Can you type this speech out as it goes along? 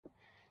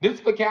This is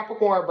for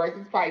Capricorn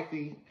versus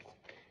Pisces.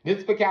 This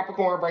is for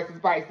Capricorn versus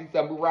Pisces,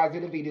 Sun, Moon,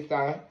 Rising, and Venus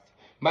signs.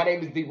 My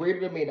name is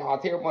DeeFondel, the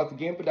MILLIONDOLLATAROT, once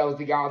again for those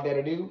of y'all that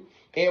are new.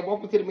 And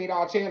welcome to the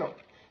MILLIONDOLLATAROT channel.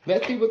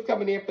 Let's see what's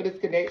coming in for this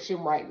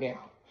connection right now.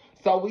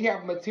 So we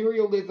have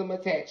materialism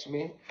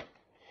attachment.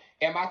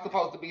 Am I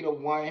supposed to be the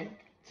one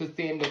to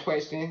send the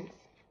questions?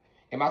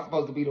 Am I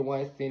supposed to be the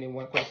one sending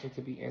one question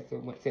to be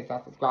answered since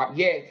I subscribe?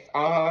 Yes,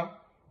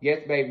 yes,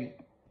 baby.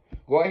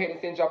 Go ahead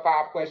and send your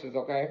 5 questions,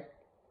 okay?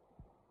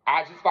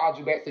 I just followed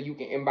you back so you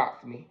can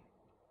inbox me.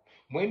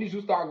 When did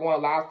you start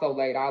going live so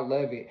late? I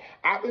love it.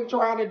 I've been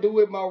trying to do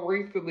it more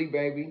recently,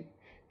 baby.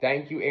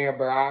 Thank you,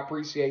 Amber. I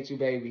appreciate you,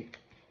 baby.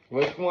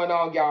 What's going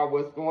on, y'all?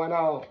 What's going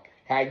on?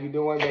 How you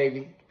doing,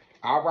 baby?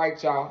 All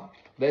right, y'all.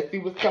 Let's see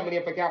what's coming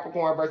in for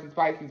Capricorn versus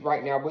Pisces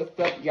right now. What's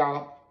up,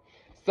 y'all?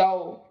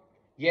 So,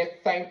 yes,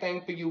 same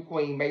thing for you,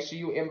 Queen. Make sure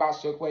you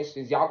inbox your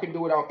questions. Y'all can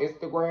do it on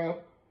Instagram.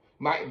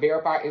 My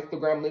verified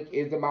Instagram link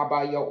is in my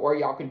bio, or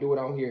y'all can do it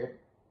on here.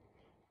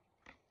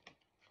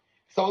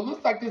 So it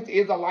looks like this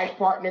is a life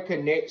partner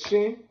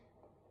connection.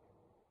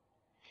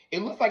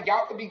 It looks like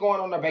y'all could be going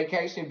on a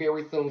vacation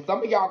very soon.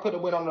 Some of y'all could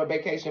have went on a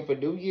vacation for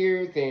New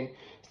Year's, and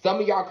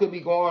some of y'all could be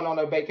going on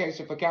a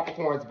vacation for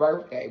Capricorn's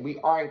birthday. We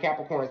are in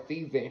Capricorn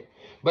season.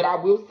 But I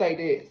will say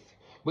this.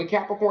 With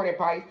Capricorn and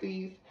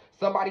Pisces,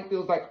 somebody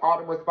feels like all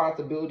the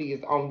responsibility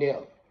is on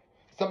them.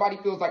 Somebody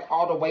feels like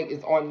all the weight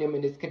is on them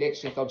in this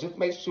connection. So just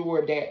make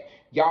sure that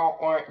y'all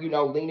aren't,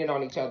 leaning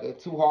on each other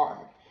too hard.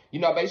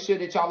 Make sure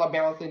that y'all are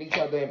balancing each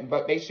other,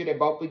 but make sure that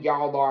both of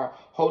y'all are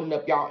holding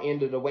up y'all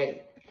end of the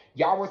way.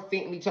 Y'all were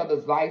sent in each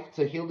other's life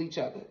to heal each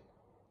other.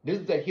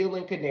 This is a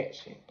healing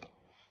connection.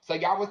 So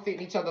y'all were sent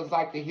in each other's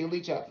life to heal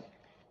each other.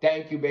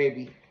 Thank you,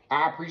 baby.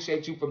 I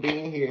appreciate you for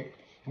being here.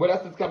 What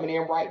else is coming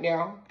in right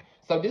now?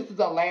 So this is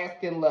a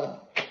lasting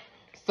love.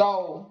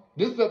 So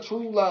this is a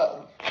true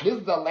love. This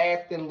is a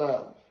lasting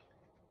love.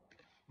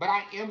 But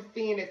I am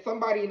seeing that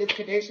somebody in this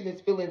connection is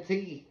feeling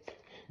teased.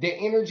 Their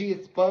energy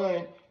is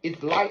fun,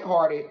 it's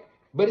lighthearted,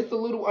 but it's a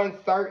little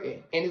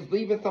uncertain. And it's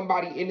leaving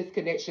somebody in this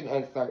connection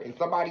uncertain.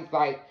 Somebody's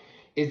like,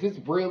 is this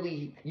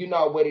really,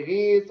 what it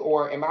is?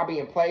 Or am I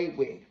being played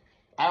with?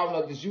 I don't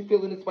know. Does you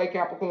feel in this way,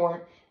 Capricorn?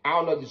 I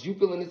don't know. Does you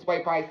feel in this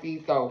way,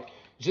 Pisces? So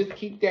just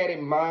keep that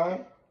in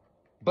mind.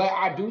 But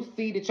I do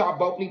see that y'all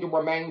both need to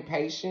remain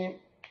patient.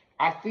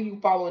 I see you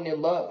falling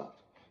in love.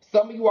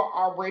 Some of you are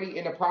already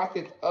in the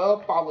process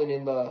of falling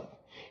in love.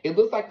 It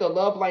looks like the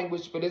love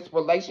language for this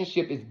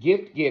relationship is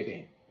gift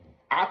giving.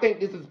 I think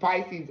this is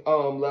Pisces'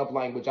 love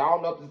language. I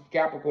don't know if this is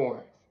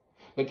Capricorn's.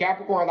 But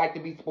Capricorn like to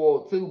be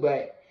spoiled too,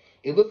 but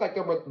it looks like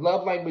the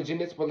love language in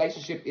this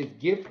relationship is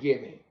gift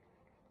giving.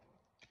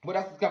 What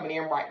else is coming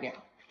in right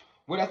now?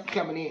 What else is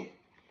coming in?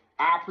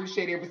 I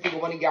appreciate every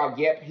single one of y'all.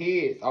 Yep,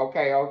 his.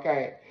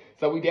 Okay.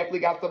 So we definitely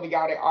got some of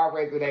y'all that are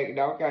resonating.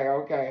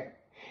 Okay.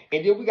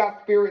 And then we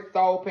got Spirit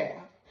Soul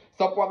Path.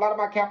 So for a lot of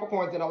my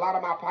Capricorns and a lot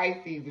of my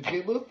Pisces,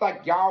 it looks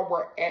like y'all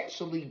were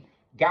actually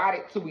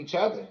guided to each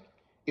other.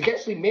 It's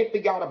actually meant for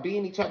y'all to be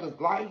in each other's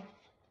life.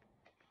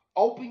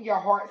 Open your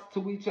hearts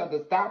to each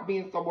other. Stop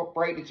being so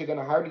afraid that you're going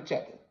to hurt each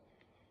other.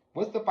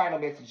 What's the final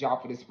message, y'all,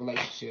 for this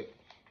relationship?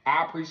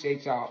 I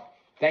appreciate y'all.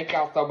 Thank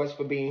y'all so much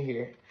for being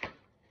here.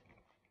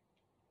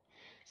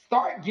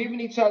 Start giving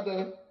each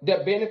other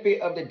the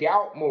benefit of the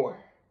doubt more.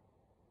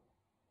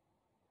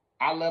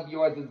 I love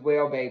yours as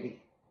well, baby.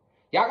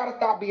 Y'all got to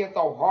stop being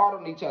so hard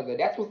on each other.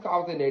 That's what's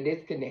causing the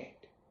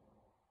disconnect.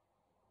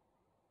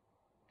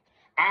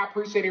 I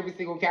appreciate every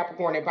single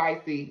Capricorn and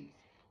Pisces.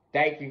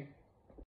 Thank you.